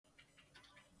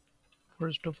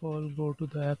First of all, go to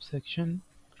the app section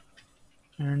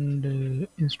and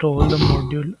install the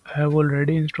module. I have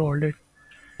already installed it,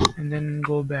 and then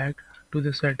go back to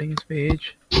the settings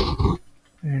page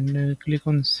and click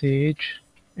on Sage,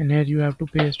 and here you have to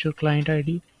paste your client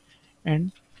ID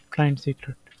and client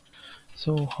secret.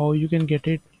 So how you can get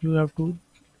it, you have to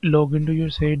log into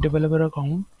your Sage developer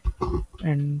account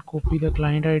and copy the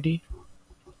client ID,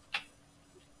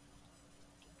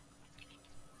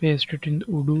 paste it in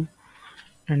Odoo,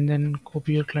 and then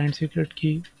copy your client secret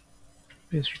key,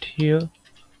 paste it here,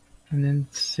 and then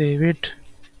save it.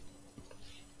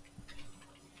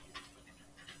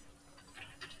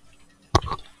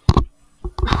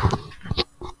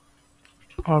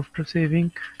 After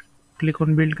saving, click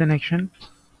on build connection.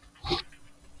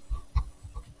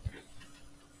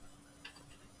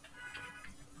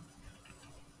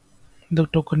 The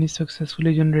token is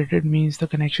successfully generated, means the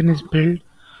connection is built.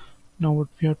 Now what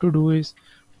we have to do is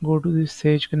go to this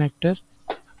Sage connector,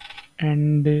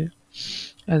 and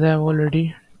as I have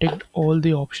already ticked all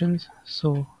the options,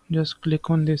 so just click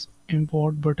on this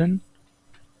import button.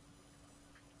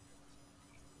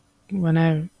 When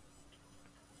I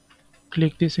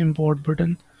click this import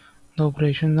button, the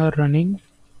operations are running,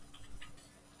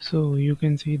 so you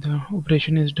can see the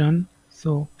operation is done.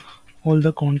 So all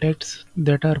the contacts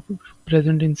that are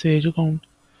present in Sage account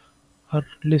are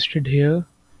listed here,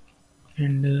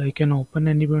 and I can open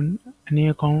any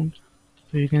account,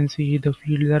 so you can see the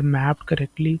fields are mapped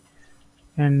correctly.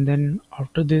 And then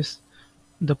after this,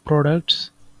 the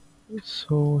products,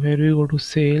 so here we go to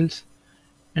sales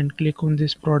and click on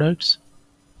these products.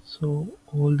 So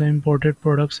all the imported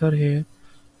products are here.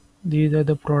 These are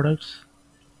the products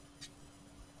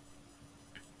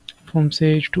from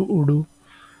Sage to Odoo,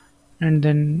 and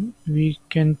then we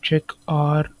can check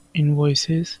our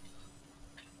invoices,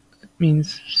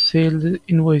 means sales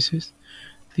invoices.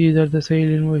 These are the sale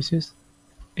invoices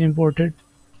imported.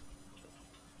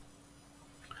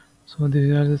 So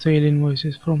these are the sale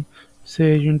invoices from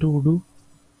Sage into Odoo,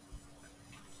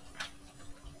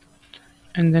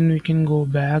 and then we can go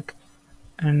back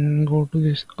and go to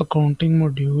this accounting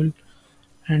module,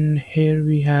 and here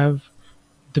we have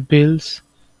the bills,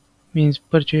 means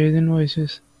purchase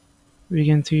invoices. We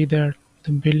can see that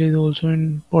the bill is also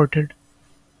imported.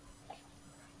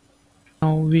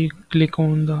 Now we click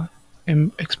on the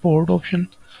export option.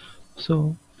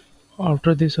 So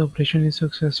after this operation is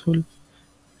successful,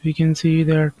 we can see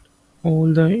that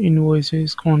all the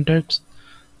invoices contacts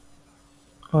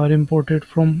are imported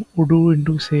from Odoo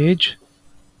into Sage.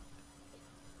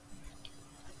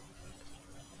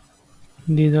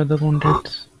 These are the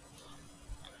contacts.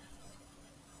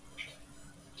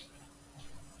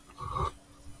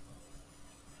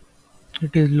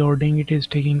 It is loading, it is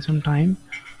taking some time,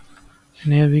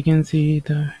 and here we can see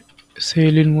the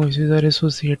sale invoices are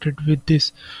associated with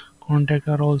this contact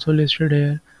are also listed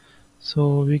here.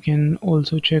 So we can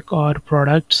also check our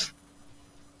products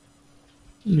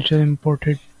which are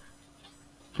imported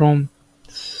from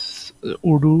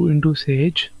Odoo into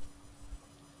Sage.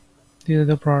 These are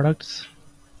the products,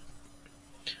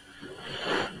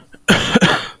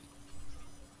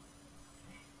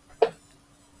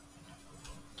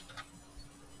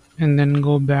 and then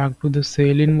go back to the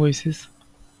sale invoices.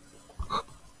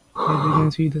 Here you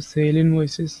can see the sale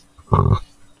invoices.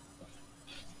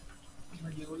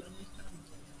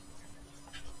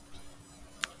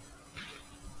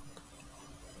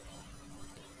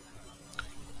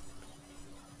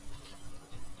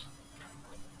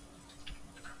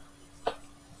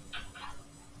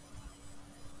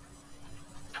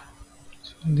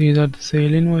 So these are the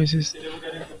sale invoices,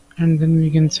 and then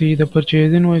we can see the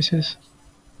purchase invoices.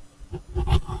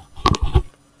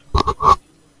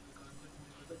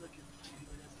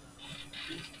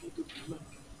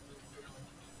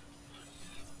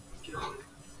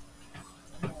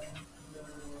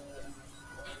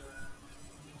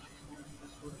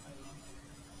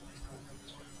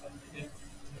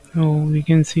 So we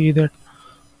can see that